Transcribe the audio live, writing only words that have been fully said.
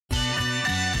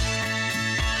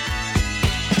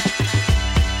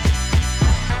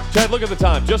Chad, look at the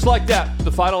time. Just like that,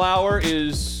 the final hour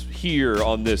is here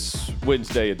on this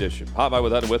Wednesday edition. Hot Mike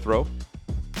with Hutton Withrow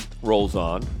rolls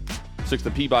on. 6th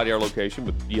and Peabody, our location,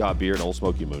 with Yeehaw Beer and Old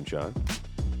Smoky Moonshine.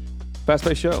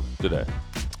 Fast-paced show today.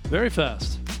 Very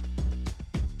fast.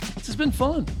 This has been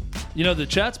fun. You know, the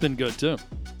chat's been good, too.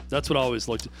 That's what I always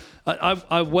look at.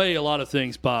 I weigh a lot of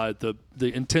things by the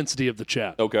intensity of the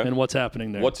chat. Okay. And what's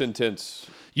happening there. What's intense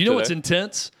You know today? what's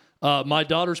intense? My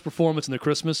daughter's performance in the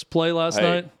Christmas play last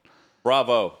night.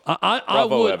 Bravo.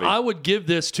 I would give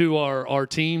this to our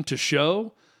team to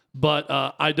show, but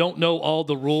I don't know all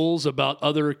the rules about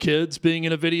other kids being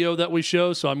in a video that we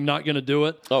show, so I'm not going to do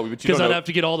it. Oh, but you because don't I'd know- have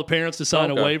to get all the parents to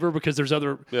sign a waiver because there's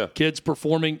other kids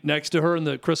performing next to her in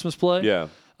the Christmas play. Yeah.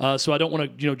 So I don't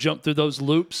want to jump through those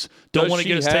loops. Don't want to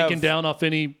get us taken down off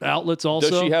any outlets also.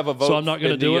 Does she have a vote so I'm not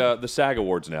going to do it. The SAG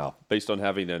Awards now, based on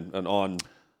having an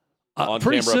on-camera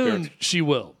pretty soon appearance? she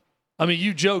will. I mean,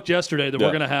 you joked yesterday that we're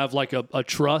going to have like a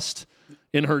trust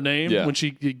in her name when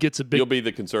she gets a big. You'll be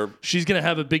the conservative. She's going to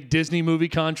have a big Disney movie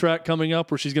contract coming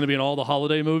up where she's going to be in all the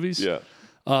holiday movies. Yeah.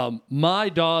 My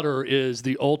daughter is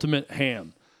the ultimate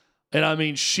ham. And I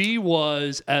mean, she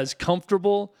was as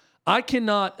comfortable. I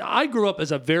grew up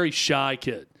as a very shy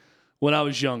kid when I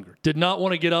was younger. Did not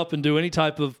want to get up and do any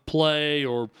type of play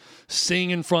or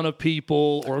sing in front of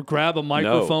people or grab a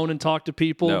microphone and talk to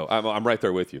people. No, I'm right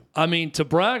there with you. I mean, to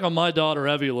brag on my daughter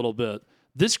Evie a little bit,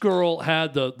 this girl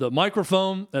had the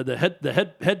microphone,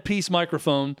 the headpiece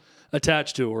microphone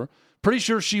attached to her. Pretty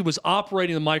sure she was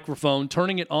operating the microphone,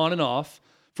 turning it on and off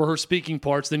for her speaking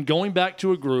parts, then going back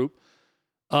to a group,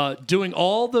 doing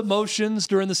all the motions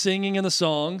during the singing and the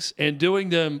songs, and doing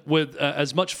them with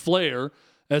as much flair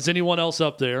as anyone else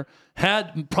up there.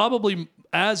 Had probably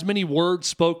as many words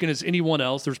spoken as anyone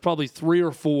else. There's probably 3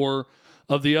 or 4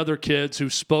 of the other kids who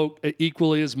spoke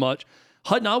equally as much.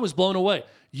 Hutton, I was blown away.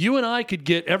 You and I could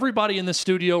get everybody in the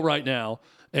studio right now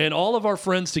and all of our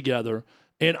friends together,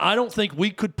 and I don't think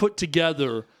we could put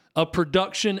together a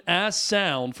production as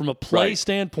sound from a play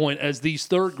standpoint as these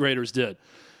third graders did.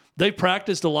 They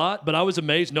practiced a lot, but I was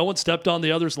amazed. No one stepped on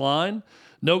the other's line.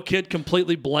 No kid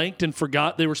completely blanked and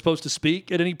forgot they were supposed to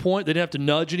speak at any point. They didn't have to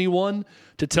nudge anyone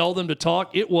to tell them to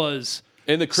talk. It was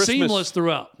seamless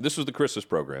throughout. This was the Christmas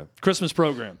program. Christmas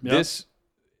program. Yep. This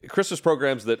Christmas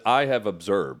programs that I have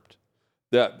observed,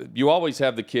 that you always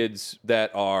have the kids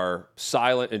that are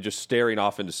silent and just staring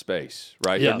off into space,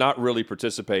 right? Yeah. They're not really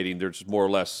participating. They're just more or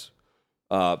less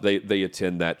they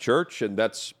attend that church, and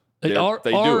that's they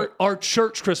do it. Our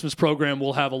church Christmas program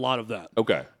will have a lot of that.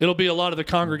 Okay. It'll be a lot of the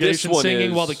congregation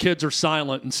singing while the kids are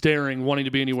silent and staring, wanting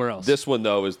to be anywhere else. This one,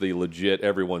 though, is the legit,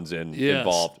 everyone's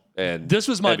involved. And this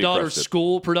was my Evie daughter's crushed it.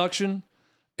 school production,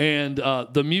 and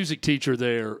the music teacher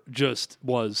there just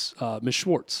was Miss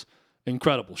Schwartz.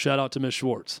 Incredible. Shout out to Miss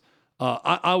Schwartz.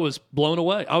 I was blown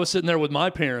away. I was sitting there with my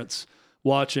parents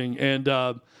watching,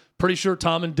 and pretty sure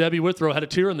Tom and Debbie Withrow had a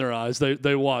tear in their eyes.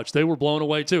 They watched. They were blown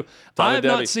away, too. I have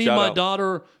not seen my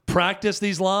daughter practice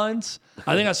these lines.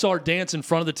 I think I saw her dance in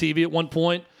front of the TV at one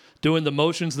point, doing the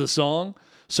motions of the song.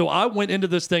 So I went into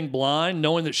this thing blind,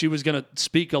 knowing that she was going to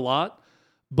speak a lot.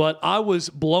 But I was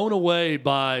blown away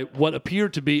by what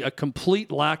appeared to be a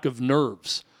complete lack of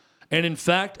nerves. And in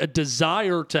fact, a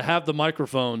desire to have the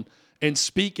microphone and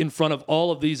speak in front of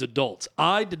all of these adults.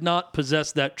 I did not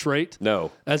possess that trait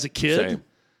as a kid. Same.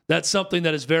 That's something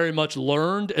that is very much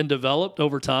learned and developed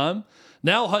over time.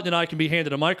 Now Hutton and I can be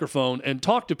handed a microphone and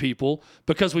talk to people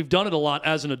because we've done it a lot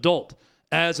as an adult.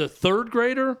 As a third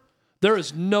grader, there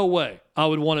is no way I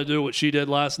would want to do what she did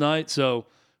last night. So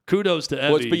kudos to Evie.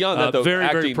 Well, it's beyond that, though. Very,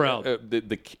 acting, very proud.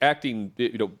 The acting,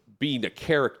 being a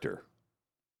character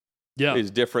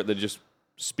is different than just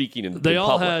speaking in They in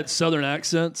all public. had Southern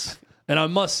accents. And I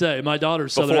must say, my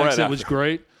daughter's Southern accent was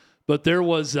great. But there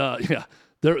was,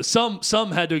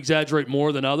 some had to exaggerate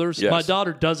more than others. Yes. My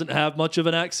daughter doesn't have much of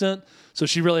an accent, so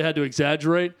she really had to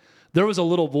exaggerate. There was a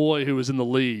little boy who was in the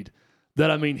lead that,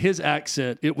 I mean, his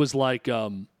accent, it was like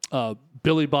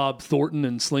Billy Bob Thornton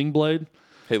in Sling Blade.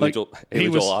 Haley Joel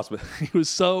Osment. He was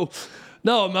so...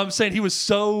 No, I'm saying he was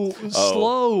so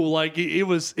slow. Like, it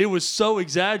was so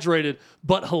exaggerated,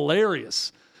 but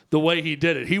hilarious the way he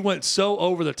did it. He went so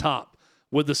over the top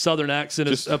with the Southern accent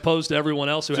as opposed to everyone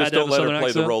else who had to have a Southern accent. Just don't let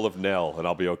her play the role of Nell, and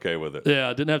I'll be okay with it. Yeah,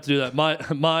 I didn't have to do that. My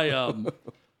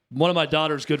one of my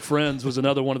daughter's good friends was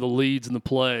another one of the leads in the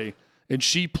play, and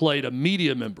she played a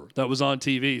media member that was on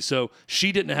TV, so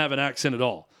she didn't have an accent at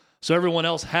all. So everyone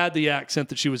else had the accent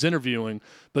that she was interviewing,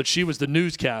 but she was the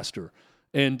newscaster,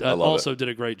 and also did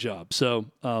a great job. So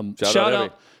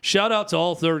shout out to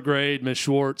all third grade, Miss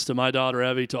Schwartz, to my daughter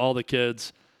Evie, to all the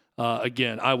kids.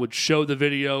 Again, I would show the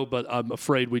video, but I'm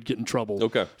afraid we'd get in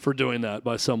trouble for doing that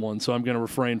by someone, so I'm going to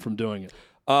refrain from doing it.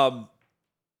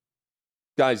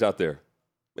 Guys out there,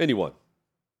 anyone,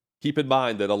 keep in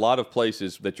mind that a lot of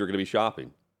places that you're going to be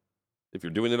shopping, if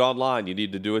you're doing it online, you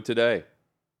need to do it today.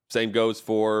 Same goes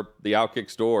for the Outkick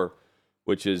store,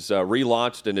 which is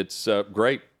relaunched, and it's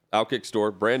great. Outkick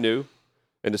store, brand new.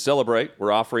 And to celebrate,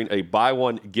 we're offering a buy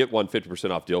one, get one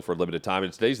 50% off deal for a limited time.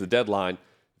 And today's the deadline.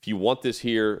 If you want this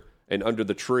here and under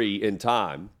the tree in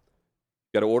time,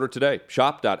 you got to order today.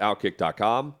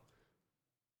 Shop.outkick.com.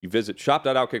 You visit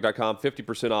shop.outkick.com,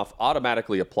 50% off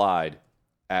automatically applied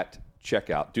at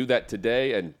checkout. Do that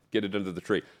today and get it under the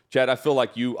tree. Chad, I feel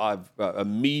like I've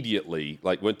immediately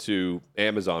went to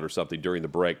Amazon or something during the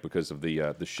break because of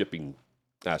the shipping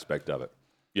aspect of it.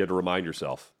 You had to remind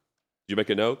yourself. Did you make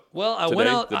a note? Well, I went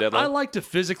out. I like to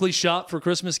physically shop for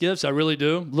Christmas gifts. I really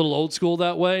do. A little old school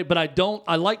that way, but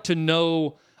I like to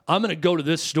know I'm going to go to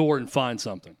this store and find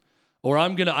something, or I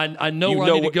know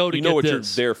where I need to go to get this. You know what you're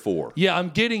there for. Yeah,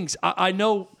 I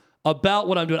know about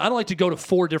what I'm doing. I don't like to go to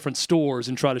 4 different stores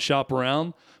and try to shop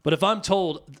around. But if I'm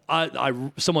told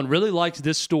someone really likes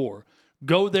this store,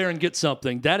 go there and get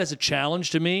something, that is a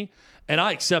challenge to me, and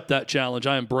I accept that challenge.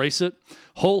 I embrace it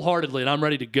wholeheartedly, and I'm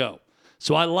ready to go.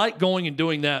 So I like going and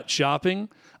doing that shopping.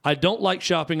 I don't like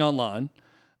shopping online.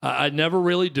 I never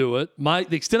really do it.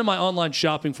 The extent of my online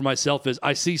shopping for myself is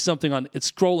I see something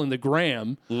it's scrolling the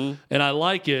gram, and I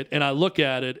like it, and I look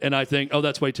at it, and I think, oh,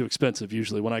 that's way too expensive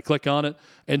usually when I click on it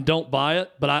and don't buy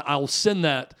it. But I'll send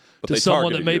that to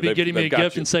someone that may be getting me a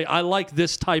gift and say, I like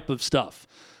this type of stuff.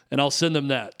 And I'll send them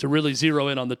that to really zero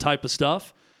in on the type of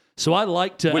stuff. So I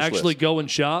like to actually go and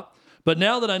shop. But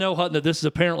now that I know, Hutton, that this is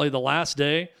apparently the last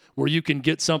day where you can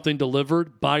get something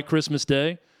delivered by Christmas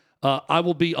Day, I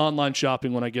will be online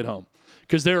shopping when I get home.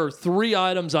 Because there are 3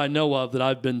 items I know of that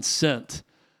I've been sent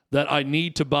that I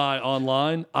need to buy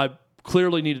online. I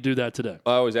clearly need to do that today.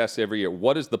 I always ask every year,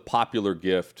 what is the popular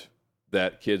gift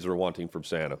that kids are wanting from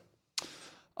Santa?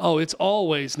 Oh, it's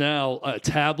always now a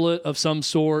tablet of some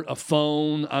sort, a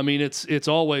phone. I mean, it's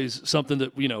always something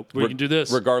that, where you can do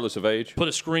this. Regardless of age? Put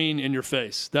a screen in your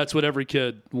face. That's what every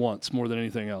kid wants more than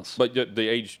anything else. But the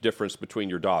age difference between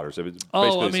your daughters?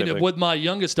 With my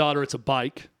youngest daughter, it's a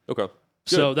bike. Okay. Good.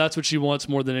 So that's what she wants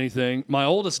more than anything. My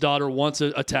oldest daughter wants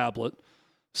a tablet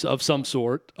of some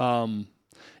sort.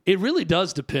 It really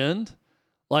does depend.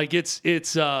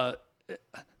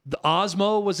 The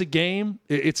Osmo was a game.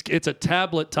 It's a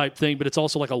tablet type thing, but it's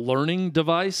also like a learning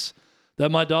device that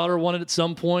my daughter wanted at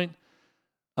some point.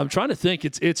 I'm trying to think.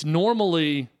 It's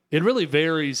normally, it really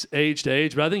varies age to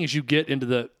age, but I think as you get into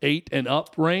the 8 and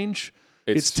up range,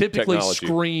 it's typically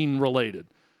screen related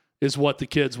is what the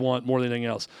kids want more than anything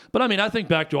else. But I mean, I think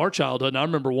back to our childhood, and I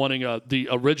remember wanting the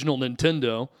original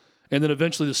Nintendo, and then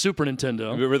eventually the Super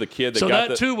Nintendo. Remember the kid that so got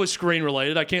that too was screen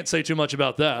related. I can't say too much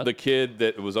about that. The kid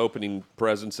that was opening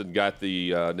presents and got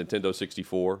the Nintendo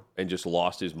 64 and just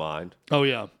lost his mind. Oh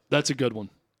yeah, that's a good one.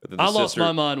 I lost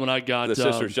my mind when I got the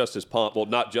sister's just as pumped. Well,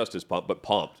 not just as pumped, but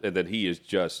pumped. And then he is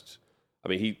just, I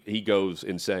mean, he goes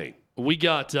insane. We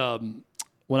got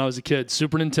when I was a kid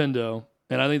Super Nintendo,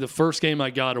 and I think the first game I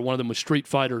got or one of them was Street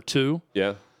Fighter 2.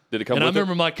 Yeah. Did it come and with I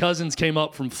remember my cousins came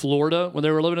up from Florida when they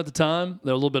were living at the time.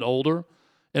 They were a little bit older.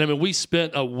 And I mean, we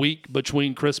spent a week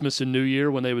between Christmas and New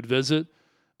Year when they would visit.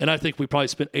 And I think we probably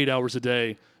spent 8 hours a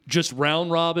day just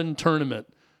round robin tournament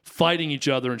fighting each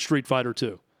other in Street Fighter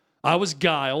 2. I was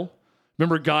Guile.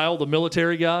 Remember Guile, the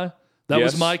military guy? That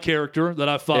was my character that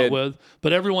I fought with.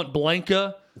 But everyone,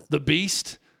 Blanca, the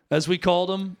Beast, as we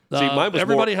called him. See, mine was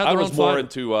everybody had their own I was more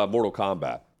into Mortal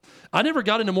Kombat. I never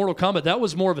got into Mortal Kombat. That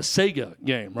was more of a Sega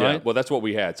game, right? Yeah, well, that's what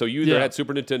we had. So you either had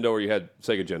Super Nintendo or you had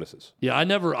Sega Genesis. Yeah, I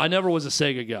never was a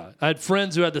Sega guy. I had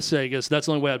friends who had the Sega, so that's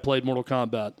the only way I played Mortal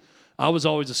Kombat. I was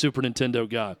always a Super Nintendo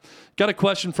guy. Got a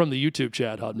question from the YouTube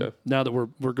chat, Hutton, now that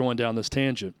we're going down this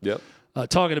tangent. Yep.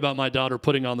 Talking about my daughter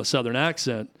putting on the Southern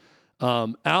accent.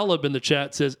 Alib in the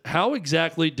chat says, how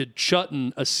exactly did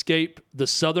Chutton escape the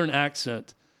Southern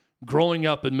accent growing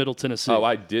up in Middle Tennessee? Oh,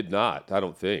 I did not, I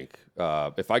don't think.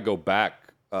 If I go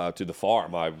back to the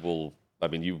farm,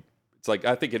 it's like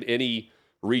I think in any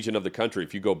region of the country,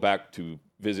 if you go back to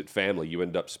visit family, you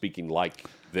end up speaking like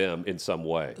them in some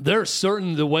way. There's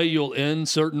the way you'll end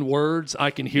certain words, I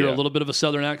can hear a little bit of a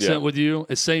Southern accent with you.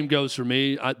 The same goes for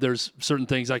me. There's certain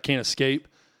things I can't escape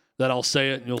that I'll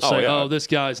say it and you'll say, oh, this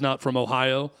guy's not from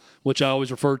Ohio, which I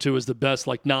always refer to as the best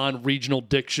non-regional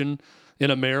diction in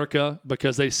America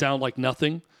because they sound like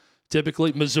nothing.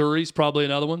 Typically, Missouri's probably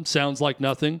another one. Sounds like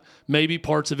nothing. Maybe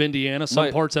parts of Indiana.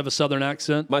 Some parts have a Southern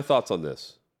accent. My thoughts on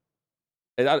this.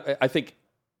 And I think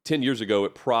 10 years ago,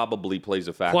 it probably plays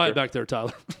a factor. Quiet back there,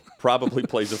 Tyler. Probably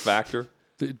plays a factor.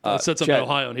 I said something Chad, in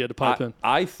Ohio, and he had to pipe in.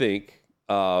 I think,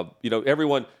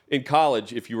 everyone in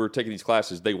college, if you were taking these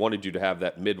classes, they wanted you to have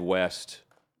that Midwest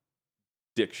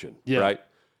diction, right?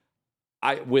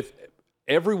 With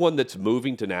everyone that's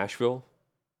moving to Nashville,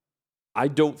 I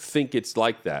don't think it's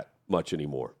like that much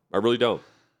anymore. I really don't.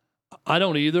 I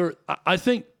don't either. I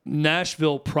think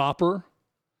Nashville proper,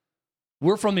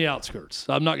 we're from the outskirts.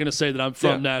 I'm not going to say that I'm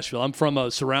from Nashville. I'm from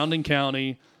a surrounding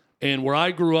county, and where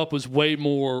I grew up was way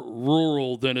more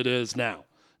rural than it is now.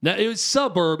 Now, it was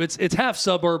suburb. It's half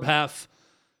suburb, half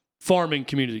farming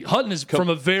community. Hutton is from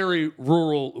a very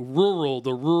rural,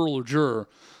 the rural juror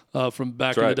from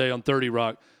back in the day on 30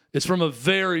 Rock. It's from a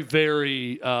very,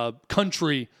 very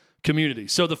country community.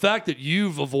 So the fact that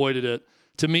you've avoided it,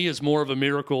 to me, is more of a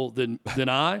miracle than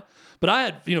I. But I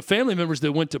had family members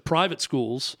that went to private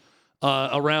schools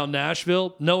around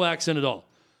Nashville, no accent at all.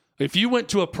 If you went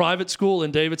to a private school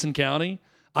in Davidson County,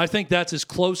 I think that's as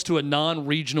close to a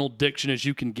non-regional diction as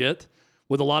you can get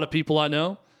with a lot of people I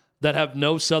know that have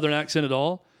no Southern accent at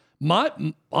all.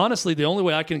 Honestly, the only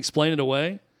way I can explain it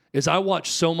away is I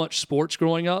watched so much sports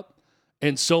growing up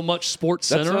and so much Sports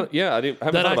Center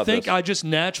I think I just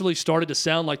naturally started to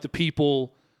sound like the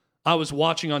people I was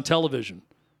watching on television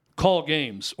call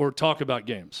games or talk about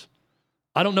games.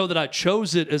 I don't know that I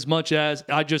chose it as much as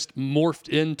I just morphed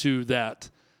into that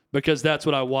because that's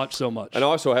what I watched so much. And I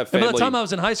also have family. And by the time I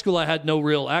was in high school, I had no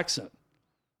real accent.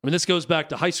 I mean, this goes back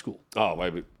to high school.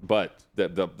 Oh, but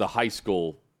the high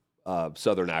school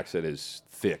Southern accent is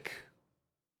thick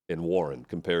in Warren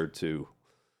compared to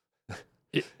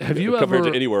compared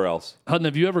to anywhere else. Hutton,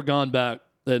 have you ever gone back?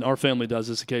 And our family does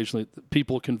this occasionally.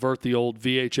 People convert the old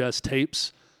VHS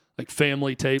tapes, like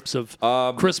family tapes of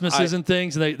Christmases and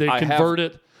things, and they convert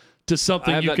it to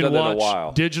something you can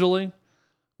watch digitally.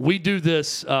 We do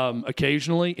this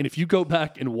occasionally, and if you go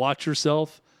back and watch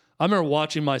yourself, I remember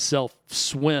watching myself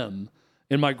swim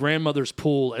in my grandmother's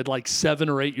pool at like 7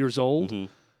 or 8 years old.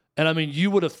 Mm-hmm. And I mean, you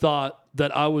would have thought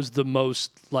that I was the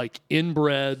most like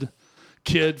inbred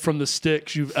kid from the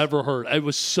sticks you've ever heard. It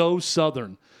was so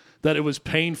Southern that it was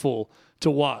painful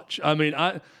to watch. I mean,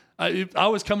 I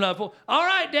was coming out of the pool. All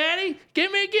right, Daddy,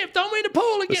 give me a gift. Throw me in the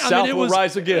pool again. The South will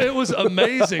rise again. It was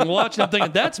amazing watching. I'm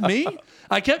thinking, that's me?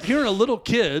 I kept hearing a little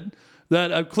kid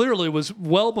that clearly was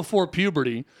well before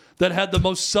puberty that had the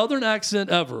most Southern accent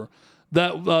ever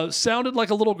that sounded like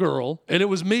a little girl, and it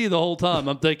was me the whole time.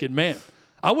 I'm thinking, man,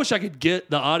 I wish I could get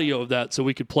the audio of that so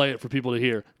we could play it for people to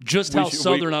hear just how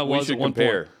Southern I was at one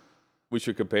point. We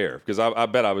should compare because I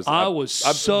bet I was. I was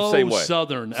so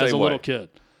Southern as a little kid.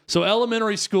 So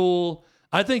elementary school,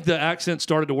 I think the accent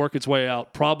started to work its way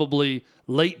out probably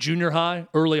late junior high,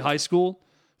 early high school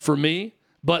for me.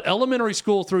 But elementary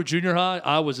school through junior high,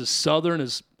 I was as Southern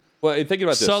as thinking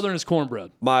about Southern as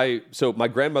cornbread. My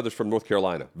grandmother's from North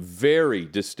Carolina, very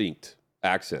distinct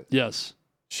accent. Yes,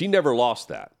 she never lost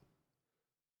that.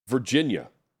 Virginia,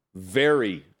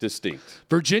 very distinct.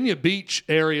 Virginia Beach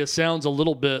area sounds a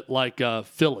little bit like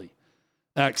Philly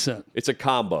accent. It's a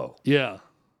combo. Yeah,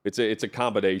 it's a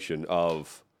combination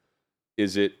of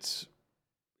is it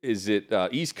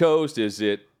East Coast? Is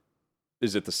it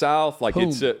the South? Like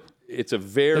whom? It's a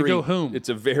very they go whom? It's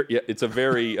a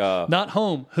very not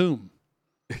home whom.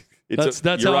 That's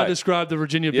how I describe the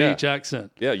Virginia Beach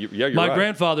accent. Yeah, you're My right.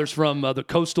 grandfather's from the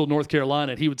coastal North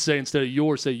Carolina, and he would say instead of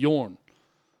your, say yorn,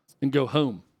 and go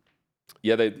home.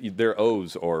 Yeah, their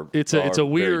O's are. It's a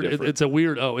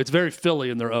weird O. It's very Philly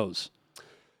in their O's.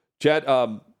 Chad,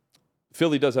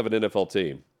 Philly does have an NFL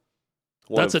team.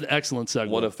 That's an excellent segue.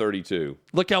 One of 32.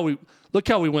 Look how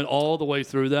we went all the way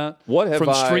through that.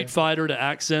 From Street Fighter to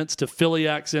accents to Philly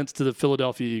accents to the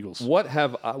Philadelphia Eagles.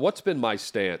 What's been my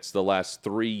stance the last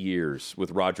 3 years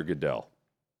with Roger Goodell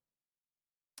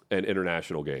and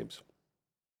international games,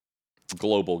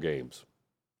 global games,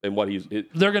 and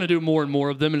they're going to do more and more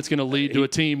of them, and it's going to lead to a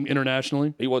team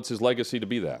internationally. He wants his legacy to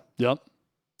be that. Yep.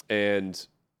 And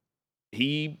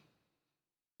he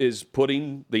is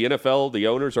putting the NFL, the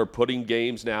owners are putting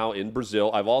games now in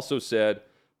Brazil. I've also said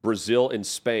Brazil and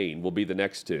Spain will be the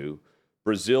next two.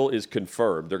 Brazil is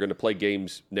confirmed. They're going to play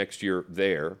games next year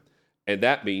there. And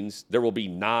that means there will be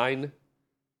 9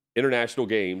 international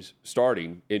games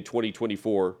starting in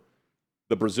 2024.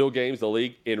 The Brazil games, the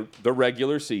league, in the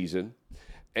regular season.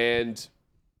 And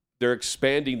they're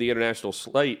expanding the international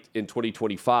slate in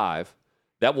 2025.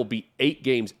 That will be 8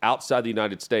 games outside the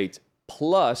United States,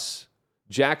 plus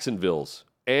Jacksonville's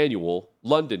annual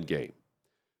London game.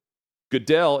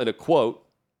 Goodell, in a quote,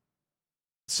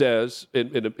 says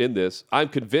in this, I'm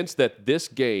convinced that this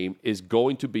game is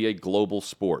going to be a global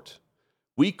sport.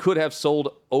 we could have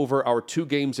sold over our 2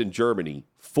 games in Germany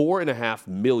 4.5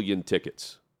 million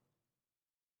tickets.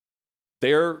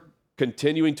 They're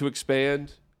continuing to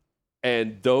expand,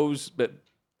 and those that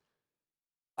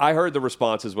I heard the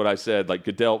responses when I said, like,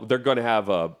 Goodell, they're going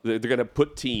to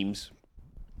put teams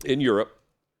in Europe,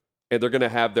 and they're going to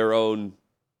have their own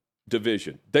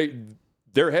division.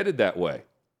 They're headed that way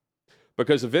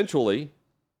because eventually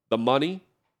the money,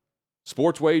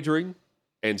 sports wagering,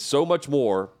 and so much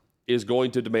more is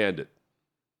going to demand it.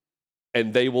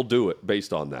 And they will do it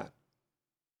based on that.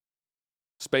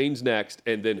 Spain's next,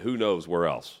 and then who knows where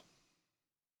else.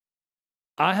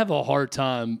 I have a hard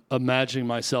time imagining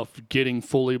myself getting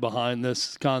fully behind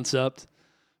this concept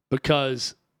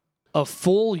because a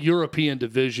full European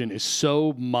division is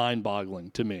so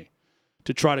mind-boggling to me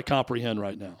to try to comprehend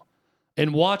right now.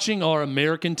 And watching our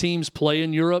American teams play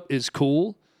in Europe is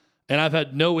cool, and I've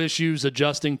had no issues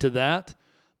adjusting to that.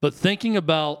 But thinking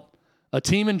about a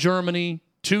team in Germany,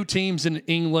 2 teams in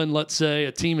England, let's say,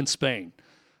 a team in Spain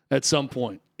at some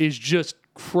point is just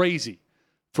crazy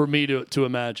for me to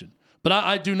imagine. But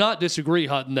I do not disagree,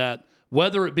 Hutton, that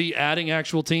whether it be adding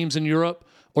actual teams in Europe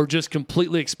or just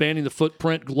completely expanding the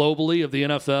footprint globally of the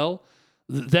NFL,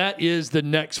 that is the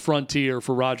next frontier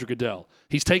for Roger Goodell.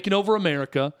 He's taken over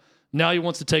America. Now he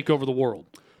wants to take over the world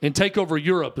and take over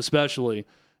Europe especially.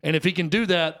 And if he can do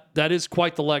that, that is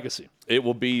quite the legacy. It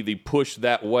will be the push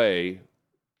that way,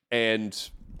 and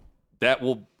that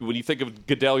will, when you think of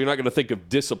Goodell, you're not going to think of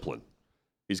discipline.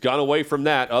 He's gone away from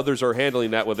that. Others are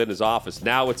handling that within his office.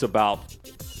 Now it's about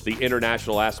the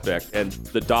international aspect and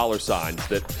the dollar signs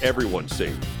that everyone's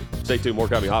seeing. Stay tuned. More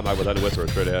coming. Hot Mic with Hutton Withrow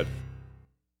straight ahead.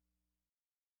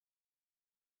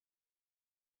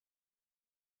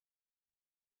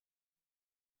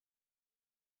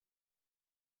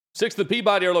 Sixth and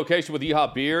Peabody, our location with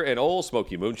Yeehaw Beer and Old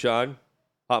Smoky Moonshine.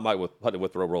 Hot Mic with Hutton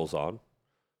Withrow rolls on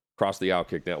across the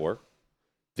Outkick Network.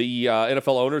 The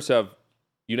NFL owners have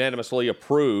unanimously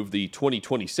approved the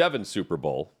 2027 Super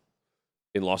Bowl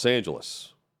in Los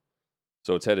Angeles.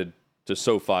 So it's headed to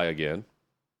SoFi again.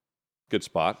 Good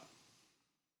spot.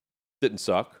 Didn't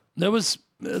suck.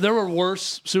 There were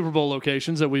worse Super Bowl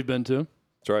locations that we've been to.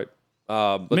 That's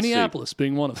right. Minneapolis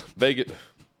being one of them. Vegas.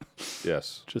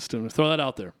 Yes. Just to throw that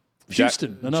out there.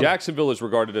 Houston. Jacksonville is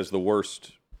regarded as the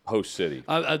worst host city.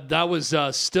 That was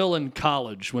still in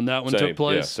college when that one took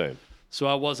place. Yeah, same. So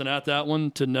I wasn't at that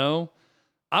one to know.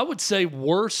 I would say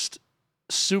worst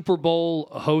Super Bowl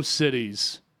host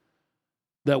cities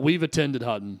that we've attended,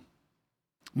 Hutton.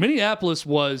 Minneapolis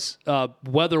was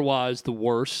weather-wise the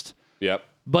worst. Yep.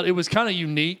 But it was kind of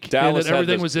unique Dallas in that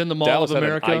everything was in the Mall of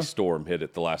America. Had an ice storm hit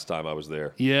it the last time I was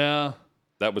there. Yeah.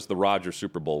 That was the Rodgers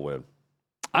Super Bowl win.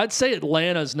 I'd say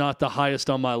Atlanta's not the highest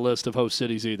on my list of host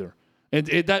cities either. And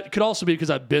that could also be because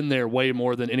I've been there way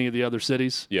more than any of the other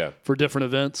cities for different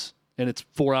events, and it's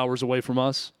 4 hours away from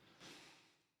us.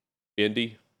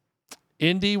 Indy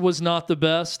was not the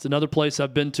best. Another place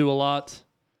I've been to a lot.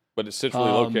 But it's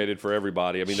centrally located for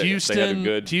everybody. I mean, Houston, they had a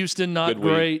good Houston, not good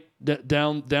great.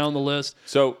 Down the list.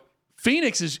 So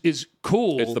Phoenix is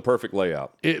cool. It's the perfect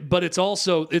layout. But it's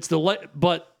also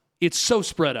but it's so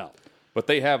spread out. But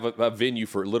they have a venue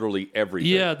for literally everything.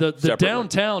 Yeah, the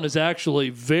downtown is actually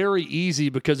very easy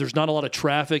because there's not a lot of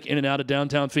traffic in and out of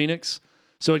downtown Phoenix.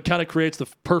 So it kind of creates the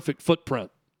perfect footprint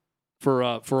for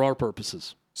our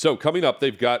purposes. So coming up,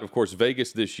 they've got, of course,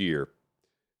 Vegas this year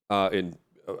at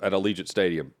Allegiant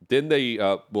Stadium. Then they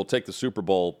will take the Super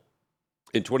Bowl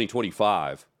in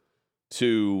 2025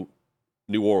 to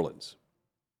New Orleans.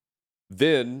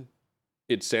 Then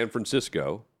it's San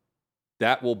Francisco.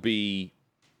 That will be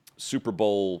Super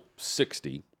Bowl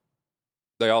 60.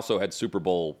 They also had Super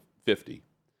Bowl 50.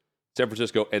 San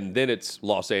Francisco, and then it's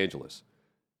Los Angeles.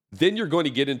 Then you're going to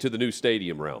get into the new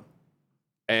stadium realm.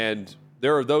 And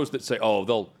there are those that say,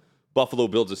 Buffalo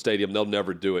builds a stadium, they'll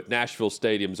never do it. Nashville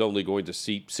Stadium's only going to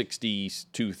seat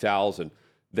 62,000.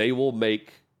 They will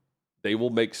make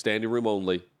standing room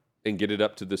only and get it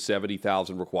up to the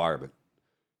 70,000 requirement.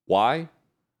 Why?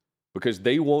 Because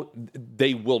they will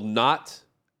not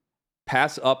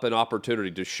pass up an opportunity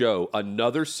to show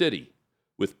another city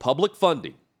with public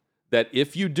funding that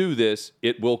if you do this,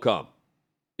 it will come.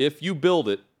 If you build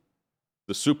it,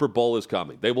 the Super Bowl is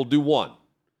coming. They will do one.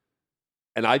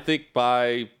 And I think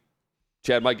by,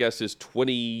 Chad, my guess is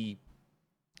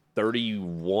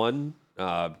 2031,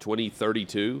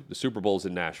 2032, the Super Bowl is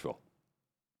in Nashville.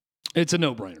 It's a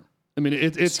no-brainer. I mean,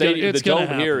 it's the dome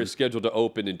happen. here is scheduled to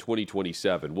open in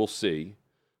 2027. We'll see.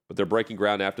 But they're breaking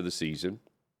ground after the season.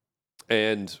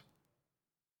 And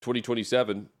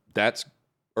 2027, that's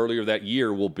earlier that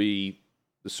year, will be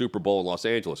the Super Bowl in Los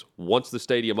Angeles. Once the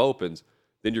stadium opens,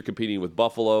 Then you're competing with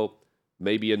Buffalo,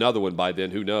 maybe another one by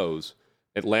then, who knows.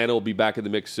 Atlanta will be back in the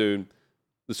mix soon.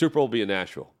 The Super Bowl will be in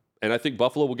Nashville. And I think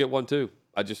Buffalo will get one too.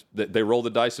 They roll the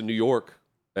dice in New York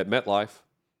at MetLife.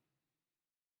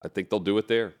 I think they'll do it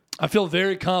there. I feel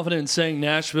very confident in saying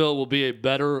Nashville will be a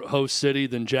better host city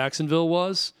than Jacksonville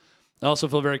was. I also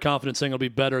feel very confident saying it'll be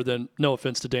better than, no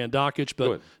offense to Dan Dockich,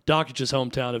 but Dockich's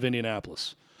hometown of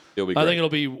Indianapolis. It'll be great. I think it'll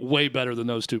be way better than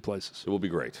those two places. It will be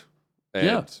great.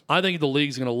 I think the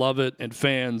league's going to love it, and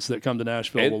fans that come to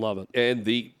Nashville will love it. And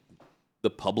the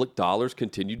public dollars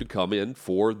continue to come in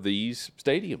for these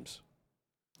stadiums.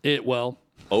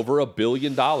 Over $1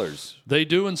 billion. They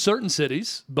do in certain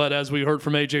cities, but as we heard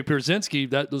from A.J. Pierzynski,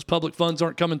 those public funds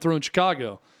aren't coming through in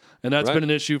Chicago. And that's been an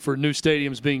issue for new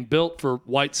stadiums being built for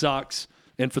White Sox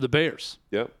and for the Bears.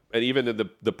 Yep. And even in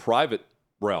the private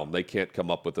realm, they can't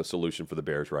come up with a solution for the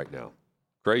Bears right now.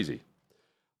 Crazy.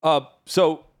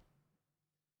 So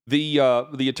the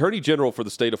Attorney General for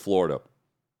the state of Florida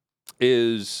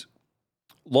is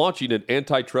launching an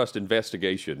antitrust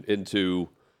investigation into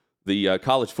the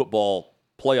college football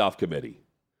playoff committee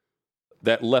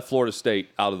that left Florida State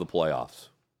out of the playoffs.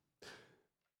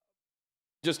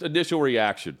 Just initial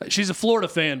reaction. She's a Florida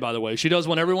fan, by the way. She does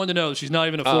want everyone to know she's not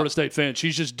even a Florida State fan.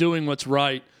 She's just doing what's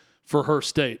right for her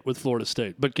state with Florida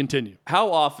State. But continue.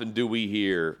 How often do we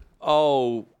hear,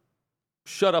 oh,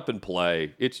 shut up and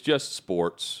play. It's just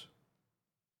sports.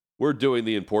 We're doing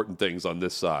the important things on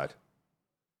this side.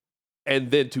 And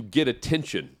then to get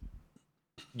attention,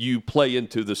 you play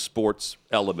into the sports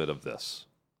element of this.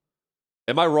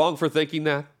 Am I wrong for thinking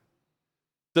that?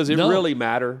 Does it really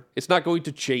matter? It's not going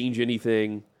to change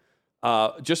anything.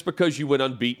 Just because you went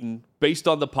unbeaten, based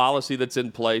on the policy that's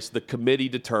in place, the committee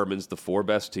determines the 4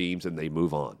 best teams and they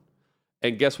move on.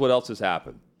 And guess what else has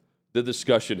happened? The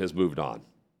discussion has moved on.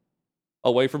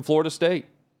 Away from Florida State.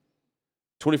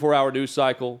 24-hour news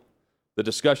cycle, the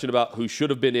discussion about who should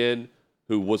have been in,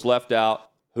 who was left out,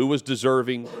 who was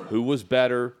deserving, who was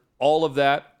better, all of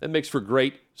that makes for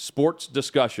great sports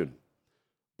discussion.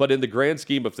 But in the grand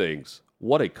scheme of things,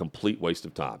 what a complete waste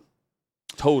of time.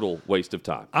 Total waste of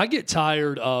time. I get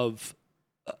tired of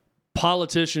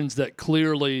politicians that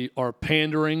clearly are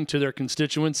pandering to their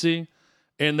constituency,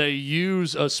 and they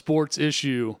use a sports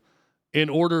issue in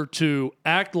order to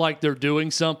act like they're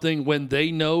doing something when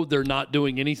they know they're not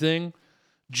doing anything,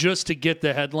 just to get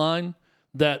the headline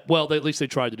that, well, at least they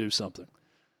tried to do something.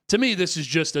 To me, this is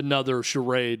just another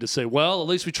charade to say, well, at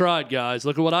least we tried, guys.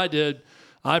 Look at what I did.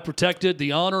 I protected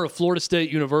the honor of Florida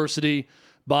State University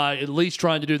by at least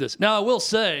trying to do this. Now, I will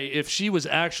say, if she was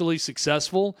actually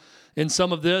successful in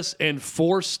some of this and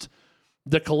forced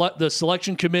the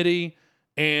selection committee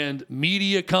and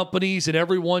media companies and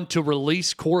everyone to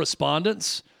release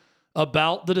correspondence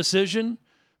about the decision,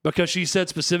 because she said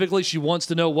specifically she wants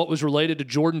to know what was related to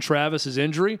Jordan Travis's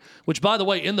injury, which, by the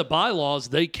way, in the bylaws,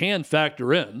 they can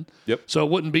factor in. Yep. So it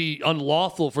wouldn't be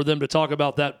unlawful for them to talk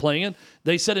about that playing in.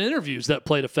 They said in interviews that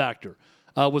played a factor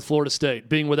with Florida State,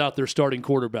 being without their starting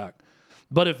quarterback.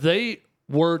 But if they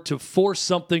were to force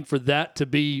something for that to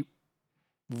be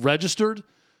registered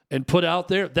and put out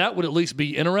there, that would at least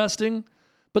be interesting.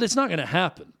 But it's not going to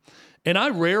happen. And I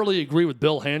rarely agree with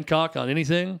Bill Hancock on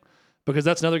anything, because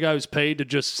that's another guy who's paid to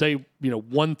just say,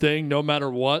 one thing no matter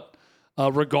what,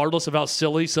 regardless of how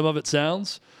silly some of it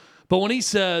sounds. But when he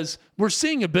says we're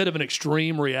seeing a bit of an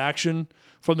extreme reaction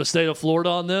from the state of Florida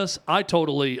on this, I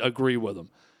totally agree with him.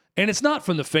 And it's not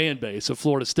from the fan base of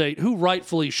Florida State, who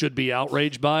rightfully should be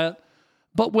outraged by it.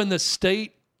 But when the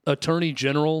state attorney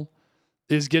general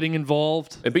is getting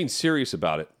involved and being serious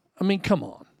about it, I mean, come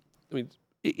on. I mean,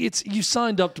 it's you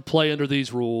signed up to play under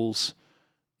these rules.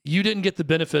 You didn't get the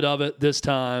benefit of it this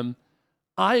time.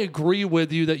 I agree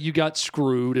with you that you got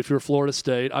screwed if you're Florida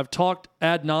State. I've talked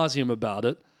ad nauseum about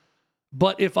it.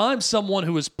 But if I'm someone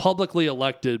who is publicly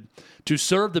elected to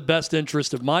serve the best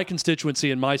interest of my constituency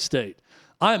in my state,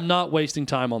 I am not wasting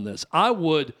time on this. I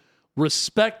would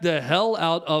respect the hell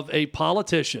out of a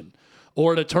politician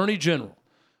or an attorney general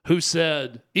who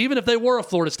said, even if they were a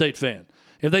Florida State fan,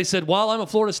 if they said, while I'm a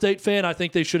Florida State fan, I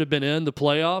think they should have been in the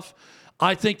playoff.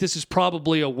 I think this is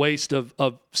probably a waste of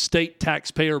state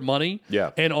taxpayer money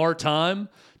and our time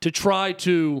to try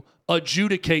to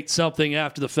adjudicate something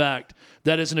after the fact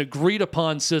that is an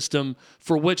agreed-upon system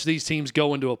for which these teams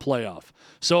go into a playoff.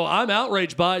 So I'm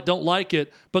outraged by it, don't like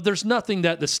it, but there's nothing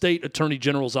that the state attorney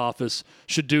general's office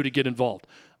should do to get involved.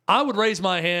 I would raise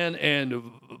my hand and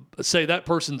say that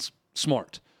person's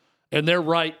smart, and they're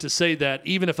right to say that,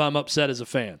 even if I'm upset as a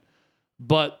fan.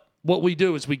 But what we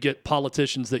do is we get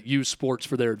politicians that use sports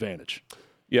for their advantage.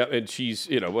 Yeah, and she's,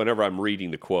 whenever I'm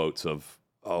reading the quotes of,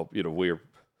 we're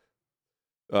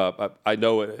I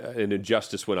know an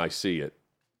injustice when I see it.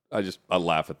 I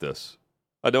laugh at this.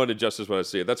 I know an injustice when I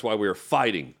see it. That's why we are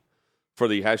fighting for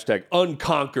the hashtag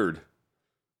unconquered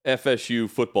FSU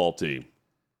football team,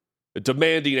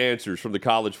 demanding answers from the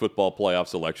College Football Playoff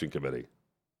Selection Committee.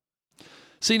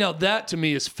 See, now that to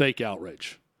me is fake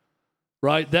outrage,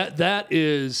 right? That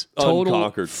is total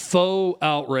Unconquered. faux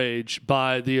outrage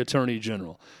by the Attorney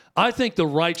General. I think the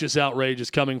righteous outrage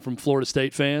is coming from Florida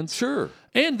State fans. Sure.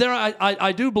 And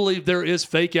I do believe there is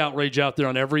fake outrage out there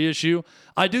on every issue.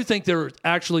 I do think there are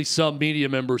actually some media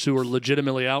members who are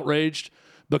legitimately outraged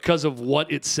because of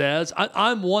what it says.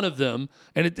 I'm one of them,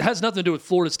 and it has nothing to do with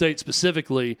Florida State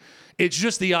specifically. It's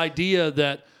just the idea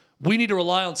that we need to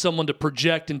rely on someone to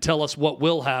project and tell us what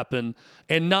will happen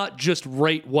and not just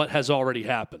rate what has already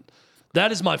happened.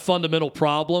 That is my fundamental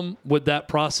problem with that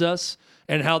process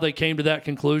and how they came to that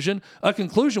conclusion. A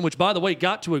conclusion which, by the way,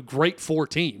 got to a great 4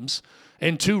 teams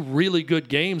and 2 really good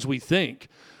games, we think.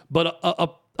 But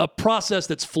a process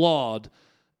that's flawed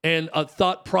and a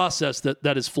thought process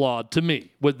that is flawed to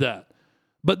me with that.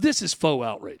 But this is faux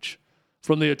outrage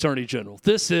from the Attorney General.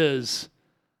 This is,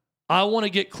 I want to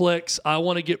get clicks. I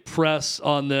want to get press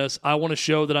on this. I want to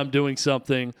show that I'm doing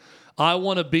something. I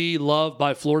want to be loved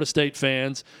by Florida State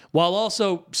fans while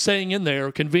also saying in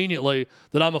there conveniently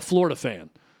that I'm a Florida fan.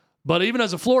 But even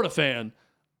as a Florida fan,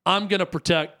 I'm going to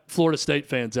protect Florida State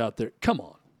fans out there. Come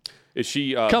on. Is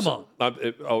she? Come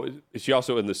on. Is she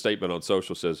also in the statement on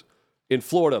social says, in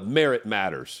Florida, merit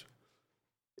matters.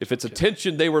 If it's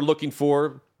attention they were looking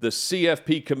for, the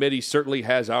CFP committee certainly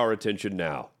has our attention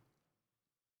now.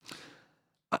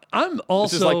 I'm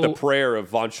also. This is like the prayer of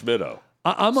Von Schmittou.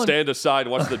 Stand aside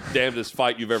and watch the damnedest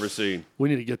fight you've ever seen. We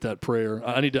need to get that prayer.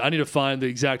 I need to find the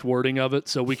exact wording of it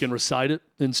so we can recite it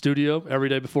in studio every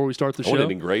day before we start the show. I want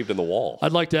it engraved in the wall.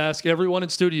 I'd like to ask everyone in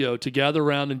studio to gather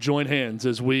around and join hands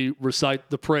as we recite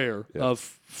the prayer of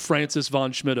Francis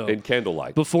Von Schmittou in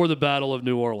candlelight before the Battle of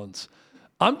New Orleans.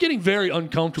 I'm getting very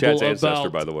uncomfortable Chad's ancestor,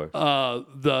 about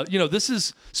by the way. This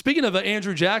is speaking of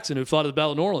Andrew Jackson who fought at the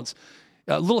Battle of New Orleans.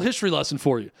 A little history lesson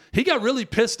for you. He got really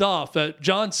pissed off at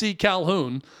John C.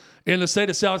 Calhoun in the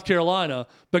state of South Carolina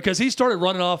because he started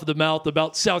running off of the mouth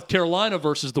about South Carolina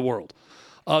versus the world.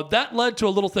 That led to a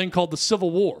little thing called the Civil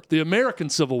War, the American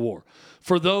Civil War,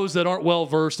 for those that aren't well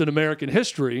versed in American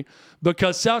history,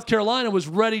 because South Carolina was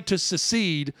ready to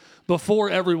secede before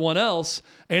everyone else.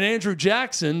 And Andrew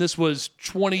Jackson, this was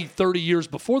 20, 30 years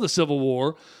before the Civil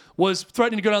War, was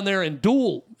threatening to go down there and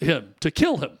duel him, to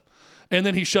kill him. And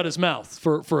then he shut his mouth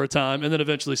for a time, and then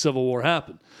eventually Civil War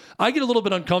happened. I get a little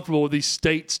bit uncomfortable with these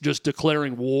states just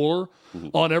declaring war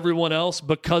on everyone else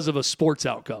because of a sports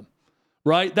outcome,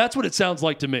 right? That's what it sounds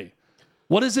like to me.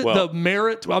 What is it? Well, the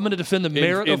merit? I'm going to defend the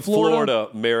merit of Florida. In Florida,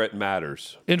 merit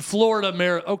matters. In Florida,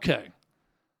 merit. Okay.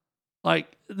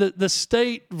 Like the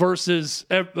state versus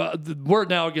we're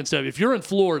now against every. If you're in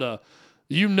Florida,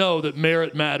 you know that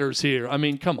merit matters here. I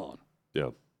mean, come on. Yeah.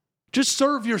 Just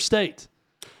serve your state.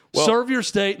 Well, serve your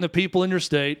state and the people in your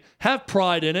state. Have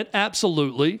pride in it,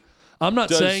 absolutely. I'm not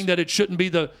saying that it shouldn't be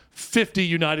the 50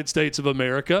 United States of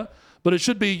America, but it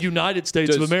should be United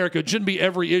States of America. It shouldn't be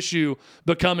every issue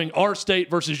becoming our state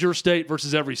versus your state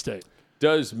versus every state.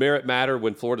 Does merit matter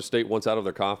when Florida State wants out of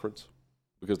their conference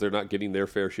because they're not getting their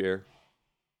fair share?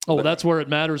 Oh, that's where it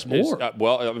matters more.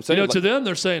 I'm saying, to them,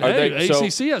 they're saying, hey,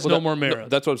 ACC has no more merit.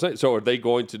 That's what I'm saying. So are they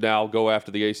going to now go after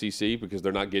the ACC because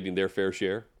they're not getting their fair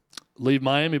share? Leave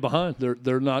Miami behind.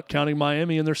 They're not counting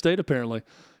Miami in their state, apparently,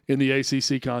 in the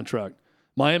ACC contract.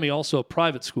 Miami also a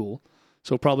private school,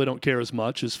 so probably don't care as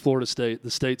much as Florida State, the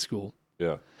state school.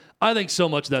 Yeah. I think so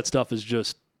much of that stuff is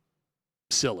just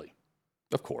silly.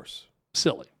 Of course.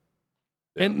 Silly.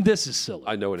 Yeah. And this is silly.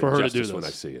 I know an for her to do injustice this. when I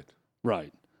see it.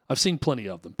 Right. I've seen plenty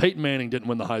of them. Peyton Manning didn't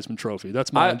win the Heisman Trophy.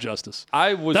 That's my injustice.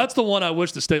 That's the one I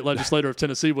wish the state legislator of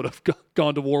Tennessee would have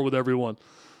gone to war with everyone.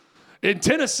 In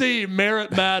Tennessee, merit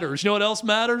matters. You know what else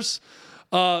matters?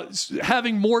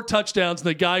 Having more touchdowns than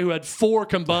the guy who had 4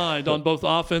 combined on both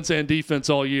offense and defense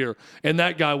all year, and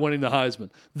that guy winning the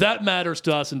Heisman. That matters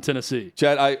to us in Tennessee.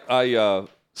 Chad, I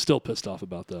still pissed off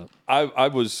about that. I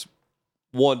was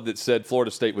one that said Florida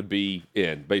State would be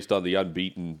in based on the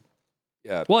unbeaten.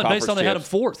 Based on they had them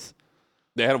 4th.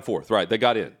 They had them 4th, right? They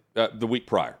got in the week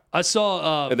prior. I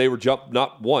saw, and they were jumped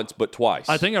not once but twice.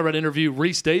 I think I read an interview.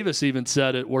 Reese Davis even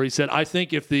said it, where he said, "I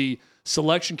think if the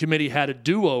selection committee had a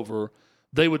do-over,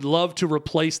 they would love to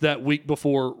replace that week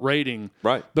before rating,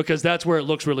 right? Because that's where it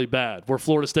looks really bad. Where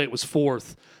Florida State was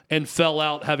 4th and fell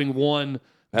out, having won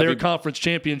their conference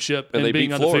championship and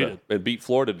being undefeated, and beat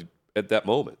Florida at that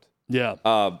moment. Yeah,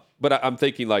 but I'm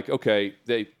thinking like, okay,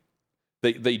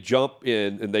 they jump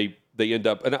in and they end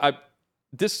up, and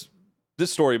this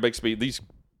story makes me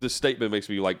this statement makes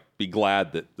me be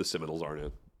glad that the Seminoles aren't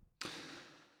in.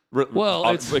 Well,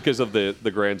 it's because of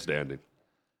the grandstanding.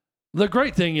 The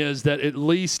great thing is that at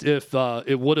least if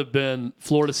it would have been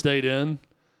Florida State in,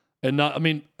 and not, I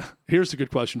mean, here's a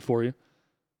good question for you.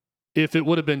 If it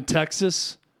would have been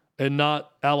Texas and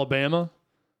not Alabama,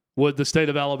 would the state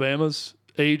of Alabama's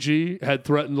AG had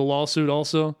threatened the lawsuit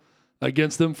also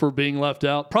against them for being left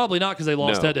out? Probably not, because they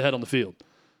lost head-to-head on the field.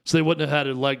 So they wouldn't have had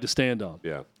a leg to stand on.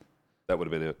 Yeah, that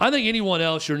would have been it. I think anyone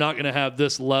else, you're not going to have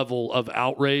this level of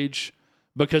outrage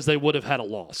because they would have had a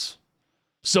loss.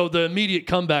 So the immediate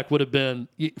comeback would have been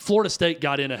Florida State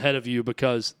got in ahead of you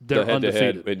because they're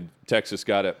undefeated. And Texas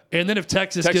got it. And then if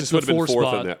Texas gets the would have been 4 fourth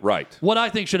spot, in that. Right. What I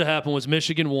think should have happened was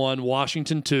Michigan 1,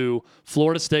 Washington 2,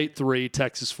 Florida State 3,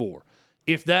 Texas 4.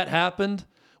 If that happened,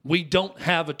 we don't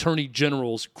have attorney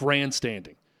generals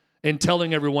grandstanding and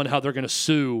telling everyone how they're going to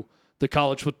sue the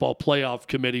College Football Playoff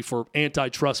Committee for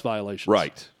antitrust violations.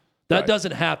 Right. That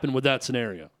doesn't happen with that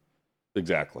scenario.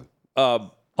 Exactly.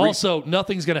 Also,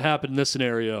 nothing's going to happen in this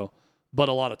scenario but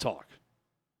a lot of talk.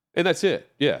 And that's it.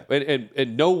 Yeah.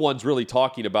 And no one's really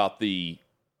talking about the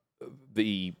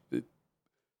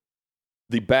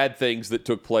bad things that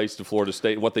took place to Florida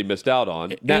State and what they missed out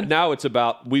on. Now it's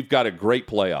about we've got a great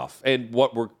playoff. And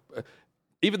what we're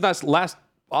even last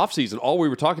offseason, all we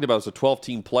were talking about was a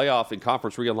 12-team playoff and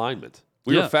conference realignment.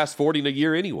 We were fast-forwarding a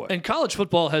year anyway. And college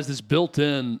football has this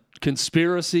built-in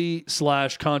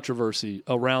conspiracy/controversy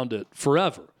around it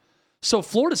forever. So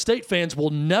Florida State fans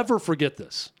will never forget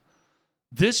this.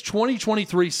 This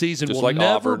 2023 season Just will like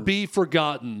never Auburn. be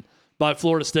forgotten by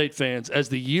Florida State fans as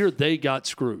the year they got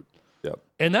screwed. Yep.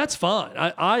 And that's fine.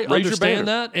 I understand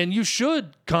that, and you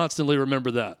should constantly remember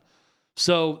that.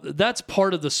 So that's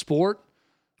part of the sport,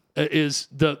 is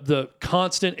the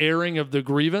constant airing of the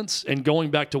grievance and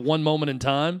going back to one moment in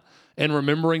time and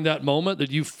remembering that moment that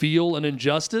you feel an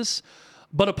injustice.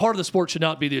 But a part of the sport should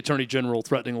not be the attorney general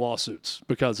threatening lawsuits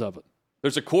because of it.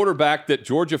 There's a quarterback that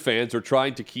Georgia fans are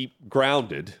trying to keep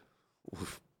grounded.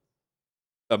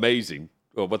 Amazing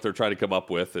what they're trying to come up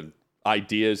with and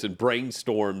ideas and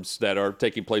brainstorms that are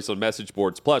taking place on message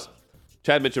boards. Plus,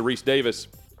 Chad mentioned Reese Davis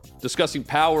discussing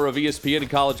power of ESPN and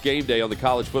College Game Day on the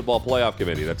College Football Playoff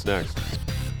Committee. That's next.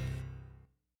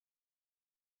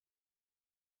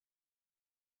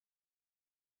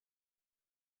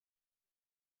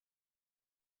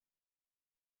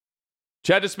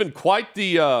 Chad, it's been quite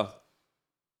the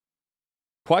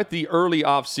early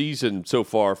offseason so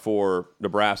far for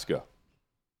Nebraska.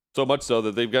 So much so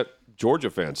that they've got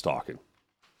Georgia fans talking.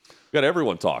 Got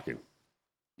everyone talking.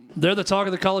 They're the talk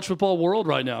of the college football world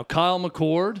right now. Kyle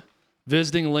McCord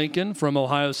visiting Lincoln from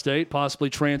Ohio State, possibly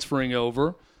transferring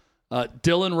over.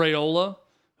 Dylan Raiola,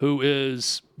 who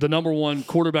is the number one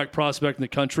quarterback prospect in the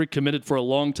country, committed for a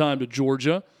long time to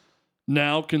Georgia,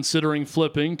 now considering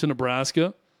flipping to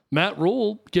Nebraska. Matt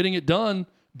Rule getting it done.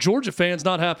 Georgia fans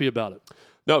not happy about it.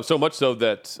 No, so much so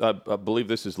that I believe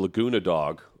this is Laguna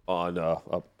Dog on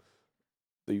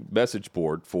the message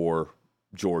board for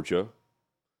Georgia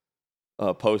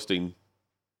posting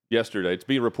yesterday. It's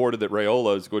being reported that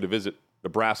Raiola is going to visit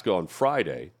Nebraska on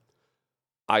Friday.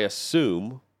 I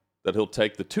assume that he'll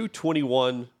take the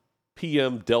 2:21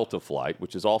 p.m. Delta flight,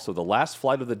 which is also the last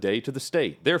flight of the day to the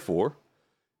state. Therefore,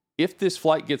 if this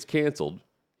flight gets canceled,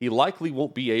 he likely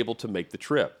won't be able to make the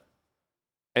trip,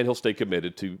 and he'll stay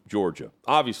committed to Georgia.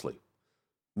 Obviously,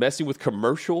 messing with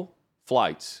commercial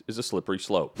flights is a slippery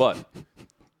slope, but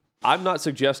I'm not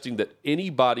suggesting that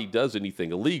anybody does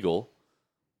anything illegal,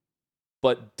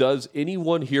 but does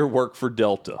anyone here work for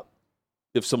Delta?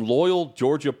 If some loyal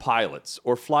Georgia pilots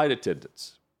or flight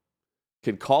attendants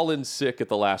can call in sick at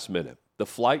the last minute, the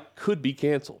flight could be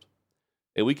canceled,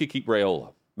 and we could keep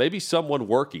Raiola. Maybe someone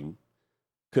working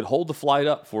could hold the flight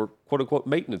up for quote-unquote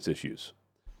maintenance issues.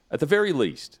 At the very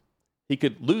least, he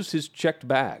could lose his checked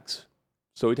bags,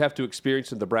 so he'd have to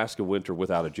experience the Nebraska winter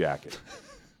without a jacket.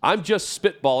 I'm just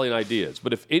spitballing ideas,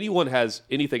 but if anyone has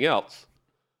anything else,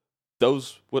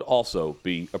 those would also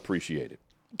be appreciated.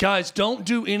 Guys, don't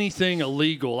do anything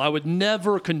illegal. I would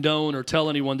never condone or tell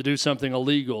anyone to do something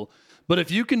illegal. But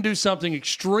if you can do something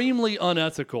extremely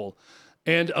unethical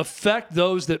and affect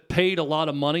those that paid a lot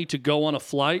of money to go on a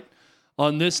flight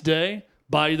on this day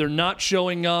by either not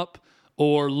showing up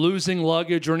or losing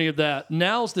luggage or any of that,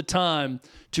 now's the time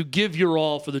to give your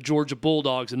all for the Georgia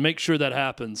Bulldogs and make sure that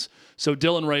happens so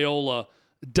Dylan Raiola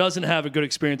doesn't have a good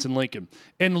experience in Lincoln.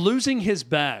 And losing his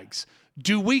bags,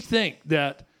 do we think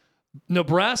that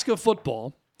Nebraska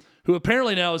football, who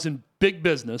apparently now is in big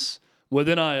business with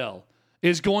NIL,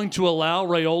 is going to allow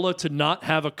Raiola to not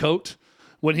have a coat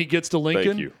when he gets to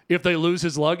Lincoln if they lose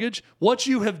his luggage. What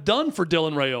you have done for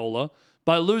Dylan Raiola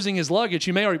by losing his luggage,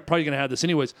 he may already probably going to have this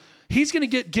anyways. He's going to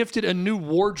get gifted a new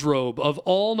wardrobe of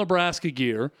all Nebraska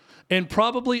gear and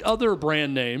probably other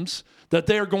brand names that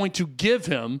they are going to give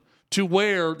him to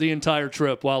wear the entire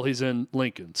trip while he's in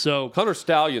Lincoln. So Hunter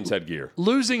Stallion's headgear.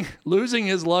 Losing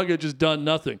his luggage has done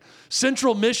nothing.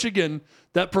 Central Michigan,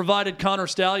 that provided Connor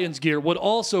Stallion's gear, would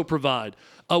also provide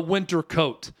a winter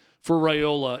coat for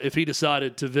Raiola if he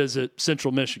decided to visit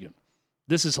Central Michigan.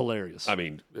 This is hilarious. I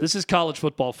mean, this is college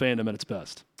football fandom at its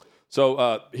best.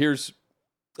 So here's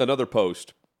another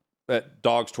post at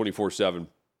Dogs 24/7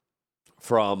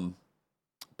 from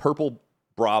Purple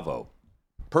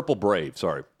Brave.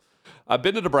 Sorry. I've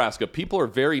been to Nebraska. People are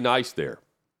very nice there.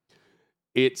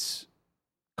 It's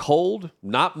cold,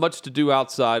 not much to do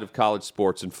outside of college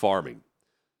sports and farming.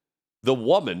 The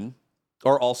women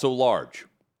are also large.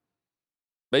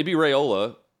 Maybe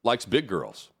Raiola likes big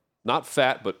girls. Not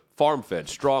fat, but farm-fed,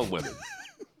 strong women.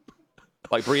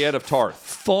 Like Brienne of Tarth.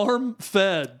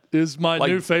 Farm-fed is my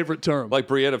new favorite term. Like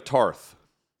Brienne of Tarth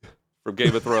from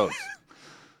Game of Thrones.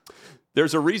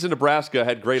 There's a reason Nebraska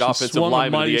had great offensive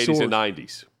linemen in the 80s and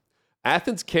 90s.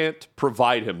 Athens can't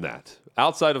provide him that.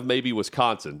 Outside of maybe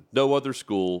Wisconsin, no other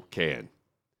school can.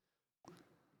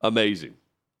 Amazing.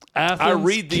 Athens I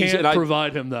read these can't and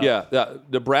provide him that. Yeah,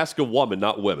 Nebraska woman,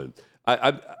 not women.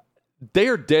 They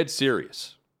are dead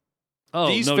serious. Oh,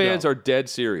 These fans are dead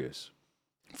serious.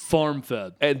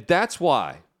 Farm-fed. And that's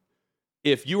why,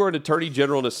 if you are an attorney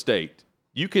general in a state,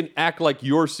 you can act like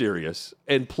you're serious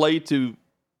and play to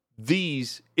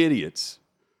these idiots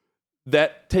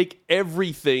that take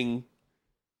everything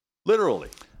literally.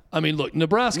 I mean, look,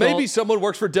 Nebraska... Maybe someone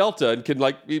works for Delta and can,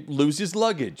 lose his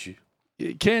luggage.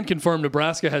 Can confirm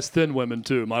Nebraska has thin women,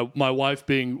 too, my wife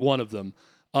being one of them.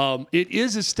 It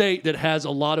is a state that has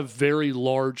a lot of very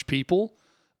large people,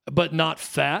 but not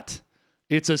fat.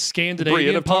 It's a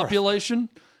Scandinavian population.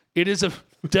 It is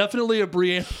definitely a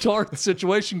Brienne Tarth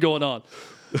situation going on.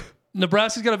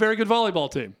 Nebraska's got a very good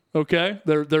volleyball team, okay?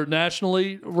 They're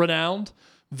nationally renowned,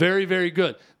 very, very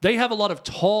good. They have a lot of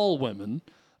tall women,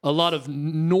 a lot of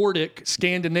Nordic,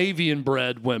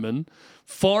 Scandinavian-bred women.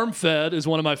 Farm-fed is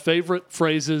one of my favorite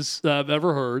phrases that I've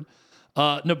ever heard.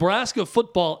 Nebraska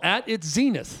football at its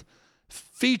zenith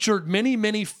featured many,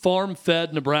 many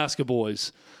farm-fed Nebraska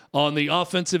boys on the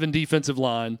offensive and defensive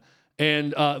line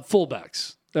and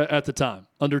fullbacks at the time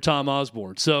under Tom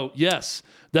Osborne. So, yes,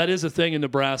 that is a thing in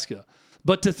Nebraska.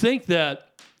 But to think that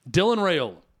Dylan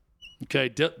Raiola,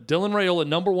 Dylan Raiola,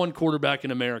 number one quarterback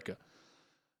in America,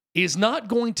 is not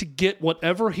going to get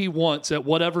whatever he wants at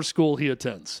whatever school he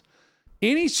attends.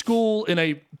 Any school in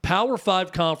a Power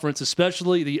 5 conference,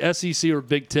 especially the SEC or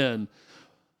Big Ten,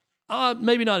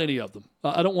 maybe not any of them.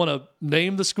 I don't want to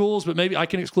name the schools, but maybe I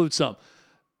can exclude some.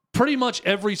 Pretty much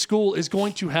every school is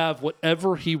going to have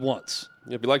whatever he wants.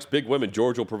 If he likes big women,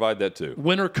 George will provide that too.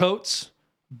 Winter coats,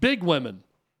 big women,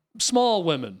 small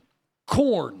women,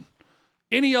 corn,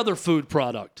 any other food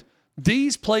product.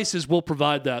 These places will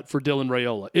provide that for Dylan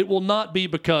Raiola. It will not be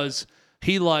because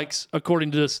he likes,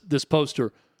 according to this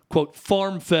poster, quote,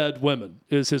 farm-fed women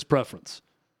is his preference.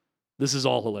 This is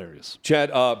all hilarious.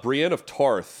 Chad, Brienne of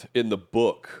Tarth in the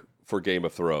book for Game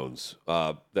of Thrones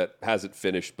that hasn't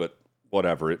finished, but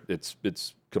whatever,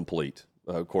 it's complete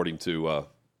according to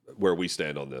where we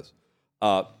stand on this.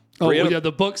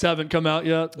 The books haven't come out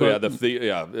yet.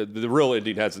 The real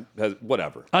ending has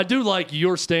whatever. I do like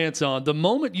your stance on the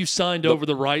moment you signed over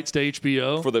the rights to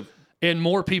HBO and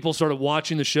more people started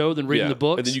watching the show than reading the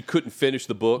books. And then you couldn't finish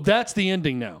the book. That's the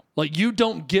ending now. Like, you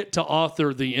don't get to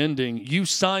author the ending. You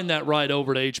sign that right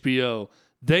over to HBO.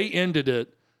 They ended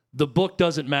it. The book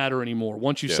doesn't matter anymore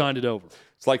once you signed it over.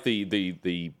 It's like the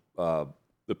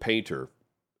painter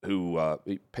who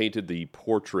he painted the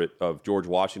portrait of George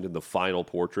Washington, the final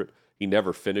portrait. He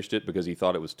never finished it because he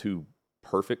thought it was too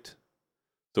perfect.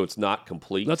 So it's not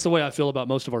complete. That's the way I feel about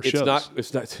most of our shows.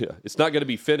 It's not going to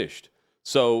be finished.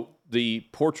 So the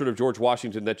portrait of George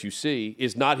Washington that you see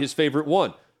is not his favorite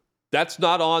one. That's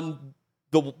not on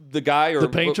the guy or the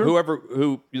painter?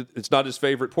 who it's not his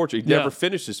favorite portrait. He never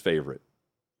finished his favorite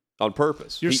on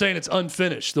purpose. You're saying it's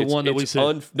unfinished, the one that we see.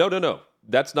 No.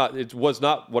 That's not. It was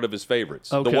not one of his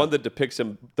favorites. Okay. The one that depicts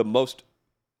him the most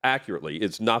accurately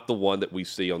is not the one that we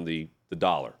see on the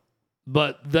dollar.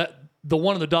 But the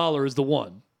one on the dollar is the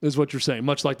one, is what you're saying.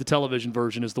 Much like the television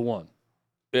version is the one.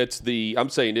 I'm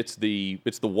saying it's the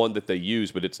one that they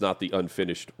use, but it's not the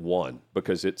unfinished one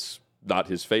because it's not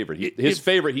his favorite. His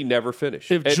favorite he never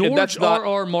finished. If George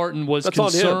R.R. Martin was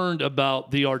concerned about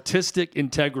the artistic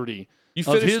integrity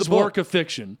of his work of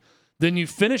fiction, then you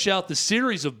finish out the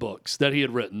series of books that he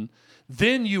had written.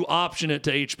 Then you option it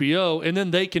to HBO, and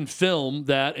then they can film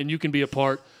that, and you can be a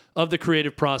part of the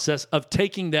creative process of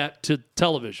taking that to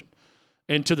television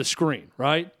and to the screen,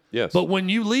 right? Yes. But when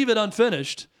you leave it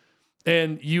unfinished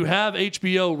and you have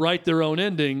HBO write their own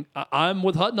ending, I'm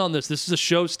with Hutton on this. This is a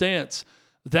show stance.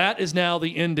 That is now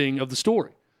the ending of the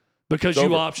story because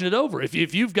you option it over.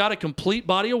 If you've got a complete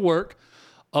body of work,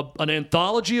 an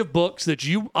anthology of books that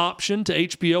you option to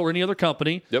HBO or any other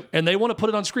company, and they want to put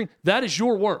it on screen, that is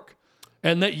your work.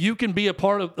 And that you can be a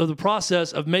part of the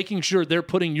process of making sure they're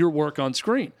putting your work on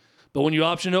screen. But when you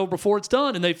option it over before it's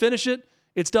done and they finish it,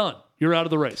 it's done. You're out of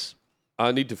the race.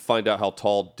 I need to find out how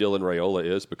tall Dylan Raiola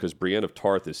is because Brienne of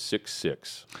Tarth is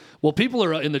 6'6". Well, people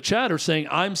are in the chat are saying,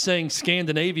 I'm saying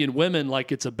Scandinavian women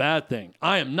like it's a bad thing.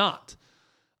 I am not.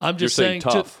 I'm just saying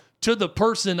tough. To the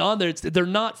person on there, they're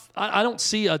not. I don't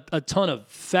see a ton of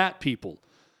fat people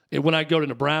when I go to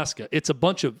Nebraska. It's a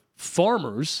bunch of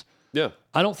farmers. Yeah.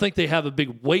 I don't think they have a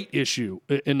big weight issue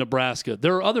in Nebraska.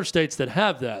 There are other states that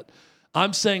have that.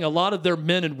 I'm saying a lot of their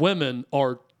men and women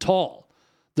are tall.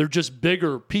 They're just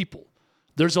bigger people.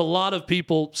 There's a lot of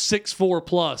people 6'4"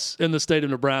 plus in the state of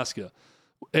Nebraska,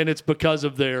 and it's because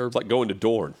of their. It's like going to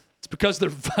Dorne. It's because they're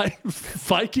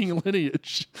Viking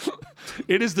lineage.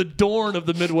 It is the Dorne of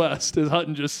the Midwest, as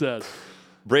Hutton just said.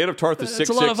 Brienne of Tarth is 6'6". It's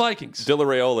a lot of Vikings. Dylan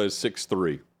Raiola is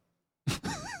 6'3".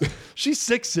 She's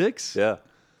 6'6". Yeah.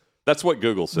 That's what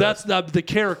Google says. That's not, the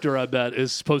character, I bet,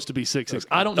 is supposed to be 6'6".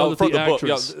 I don't know that the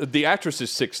actress. Yeah, the actress is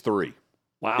 6'3".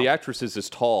 Wow. The actress is as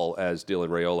tall as Dylan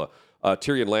Raiola.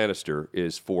 Tyrion Lannister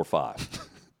is 4'5".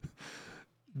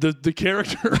 The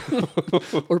character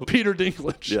or Peter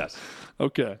Dinklage? Yes.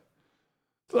 Okay.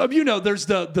 There's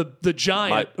the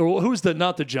giant, or who's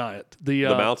not the giant? The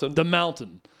mountain? The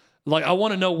mountain. Like, I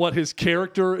want to know what his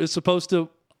character is supposed to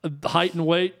height and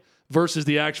weight versus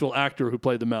the actual actor who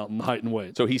played the mountain, height and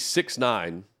weight. So he's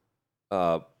 6'9".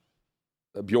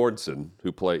 Bjornsson,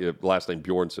 who played last name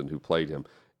Bjornsson, who played him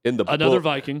in the another book,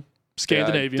 Viking,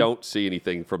 Scandinavian. I don't see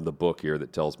anything from the book here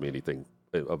that tells me anything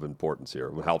of importance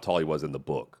here. How tall he was in the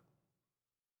book.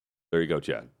 There you go,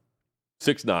 Chad.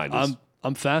 6'9".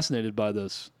 I'm fascinated by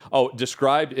this. Oh,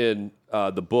 described in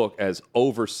the book as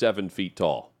over 7 feet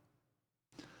tall.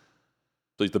 So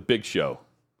he's the big show.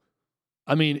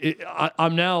 I mean,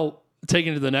 I'm now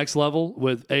taking it to the next level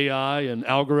with AI and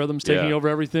algorithms taking over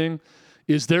everything.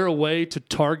 Is there a way to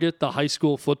target the high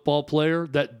school football player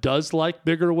that does like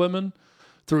bigger women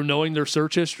through knowing their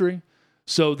search history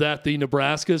so that the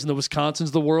Nebraskas and the Wisconsins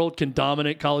of the world can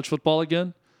dominate college football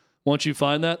again? Once you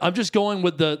find that, I'm just going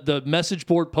with the message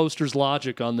board posters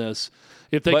logic on this.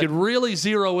 If they could really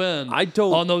zero in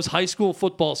on those high school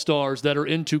football stars that are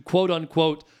into quote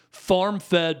unquote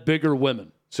farm-fed bigger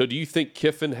women. So do you think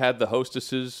Kiffin had the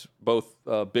hostesses both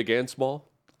big and small?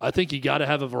 I think you got to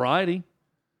have a variety.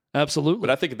 Absolutely. But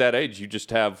I think at that age you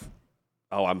just have,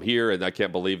 I'm here and I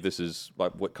can't believe this is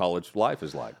what college life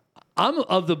is like. I'm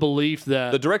of the belief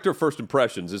that the director of first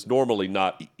impressions is normally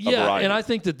not a variety. And I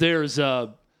think that there's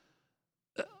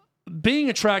being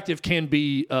attractive can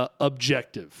be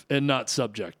objective and not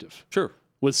subjective. Sure.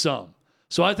 With some.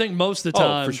 So I think most of the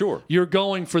time for sure. You're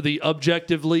going for the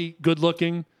objectively good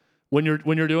looking when you're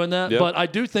doing that. Yep. But I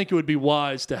do think it would be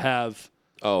wise to have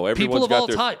people of all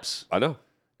types. I know.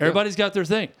 Everybody's got their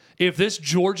thing. If this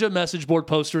Georgia message board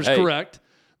poster is correct,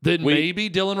 then maybe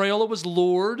Dylan Raiola was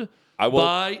lured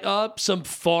by some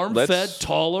farm-fed,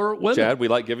 taller women. Chad, we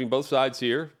like giving both sides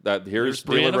here. Here's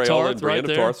Dylan Raiola and Brienne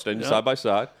of Tarth standing side by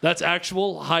side. That's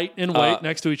actual height and weight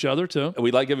next to each other, too.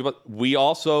 We like giving. We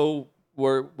also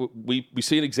we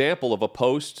see an example of a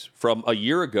post from a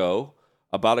year ago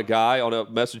about a guy on a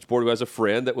message board who has a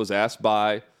friend that was asked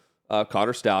by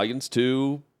Connor Stallions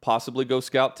to possibly go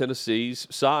scout Tennessee's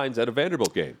signs at a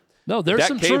Vanderbilt game. No, there's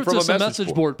some truth to some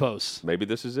message board posts. Maybe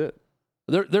this is it.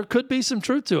 There could be some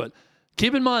truth to it.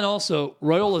 Keep in mind also,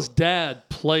 Raiola's dad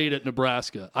played at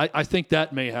Nebraska. I think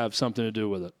that may have something to do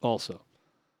with it also.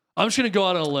 I'm just going to go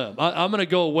out on a limb. I'm going to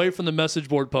go away from the message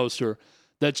board poster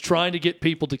that's trying to get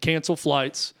people to cancel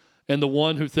flights and the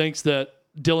one who thinks that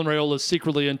Dylan Raiola is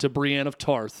secretly into Brienne of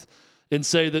Tarth and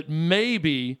say that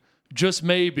maybe, just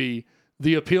maybe,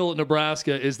 the appeal at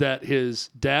Nebraska is that his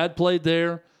dad played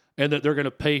there and that they're going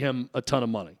to pay him a ton of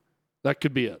money. That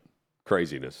could be it.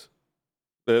 Craziness.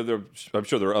 I'm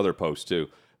sure there are other posts too.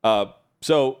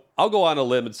 So I'll go on a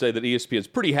limb and say that ESPN's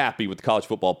pretty happy with the college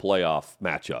football playoff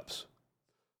matchups.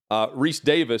 Reese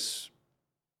Davis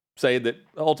saying that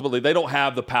ultimately they don't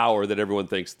have the power that everyone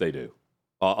thinks they do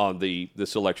on the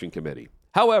selection committee.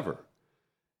 However,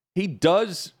 he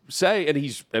does say, and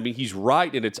he's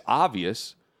right, and it's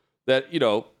obvious that,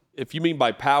 if you mean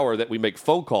by power that we make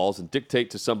phone calls and dictate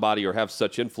to somebody or have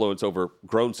such influence over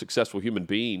grown, successful human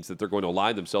beings that they're going to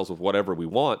align themselves with whatever we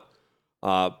want,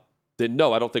 then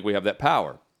no, I don't think we have that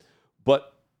power.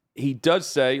 But he does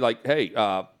say, like, hey,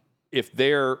 if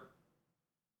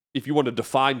you want to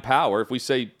define power, if we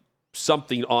say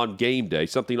something on game day,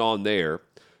 something on there,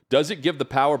 does it give the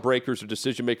power breakers or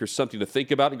decision makers something to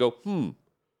think about and go,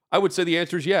 I would say the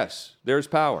answer is yes, there's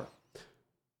power.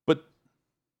 But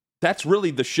that's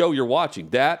really the show you're watching.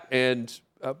 That and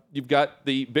you've got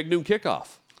the Big Noon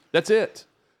Kickoff. That's it.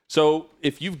 So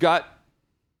if you've got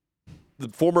the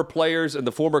former players and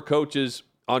the former coaches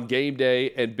on game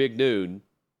day and Big Noon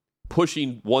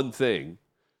pushing one thing,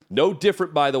 no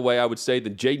different, by the way, I would say,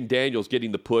 than Jaden Daniels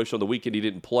getting the push on the weekend he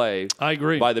didn't play. I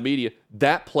agree. By the media.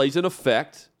 That plays an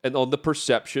effect and on the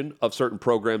perception of certain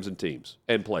programs and teams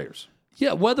and players.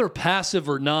 Yeah, whether passive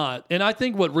or not. And I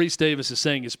think what Reese Davis is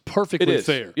saying is perfectly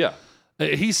fair. Yeah.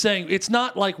 He's saying it's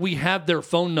not like we have their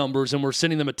phone numbers and we're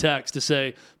sending them a text to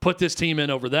say, put this team in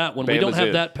over that one. We don't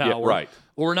have that power. Yeah, right.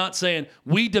 Or we're not saying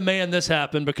we demand this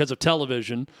happen because of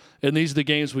television and these are the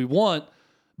games we want.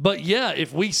 But yeah,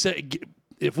 if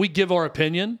we give our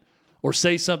opinion or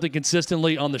say something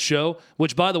consistently on the show,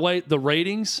 which, by the way, the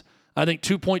ratings, I think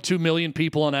 2.2 million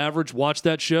people on average watch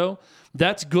that show.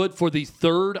 That's good for the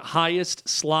third highest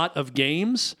slot of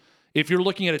games. If you're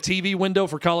looking at a TV window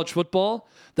for college football,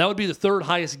 that would be the third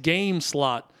highest game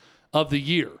slot of the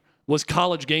year, was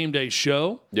College Game Day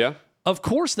show. Yeah. Of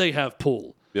course they have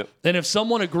pull. Yep. And if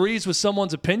someone agrees with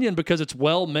someone's opinion because it's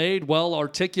well made, well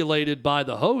articulated by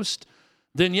the host,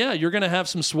 then yeah, you're going to have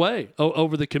some sway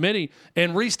over the committee.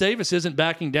 And Reese Davis isn't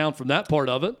backing down from that part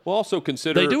of it. Well, also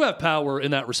consider they do have power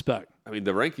in that respect. I mean,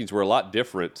 the rankings were a lot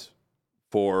different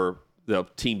for the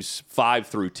teams 5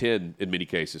 through 10 in many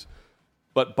cases.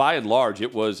 But by and large,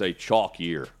 it was a chalk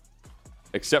year,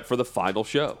 except for the final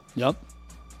show. Yep.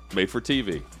 Made for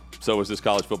TV. So was this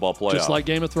college football playoff. Just like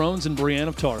Game of Thrones and Brienne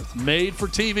of Tarth. Made for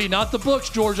TV, not the books,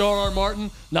 George R.R.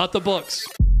 Martin, not the books.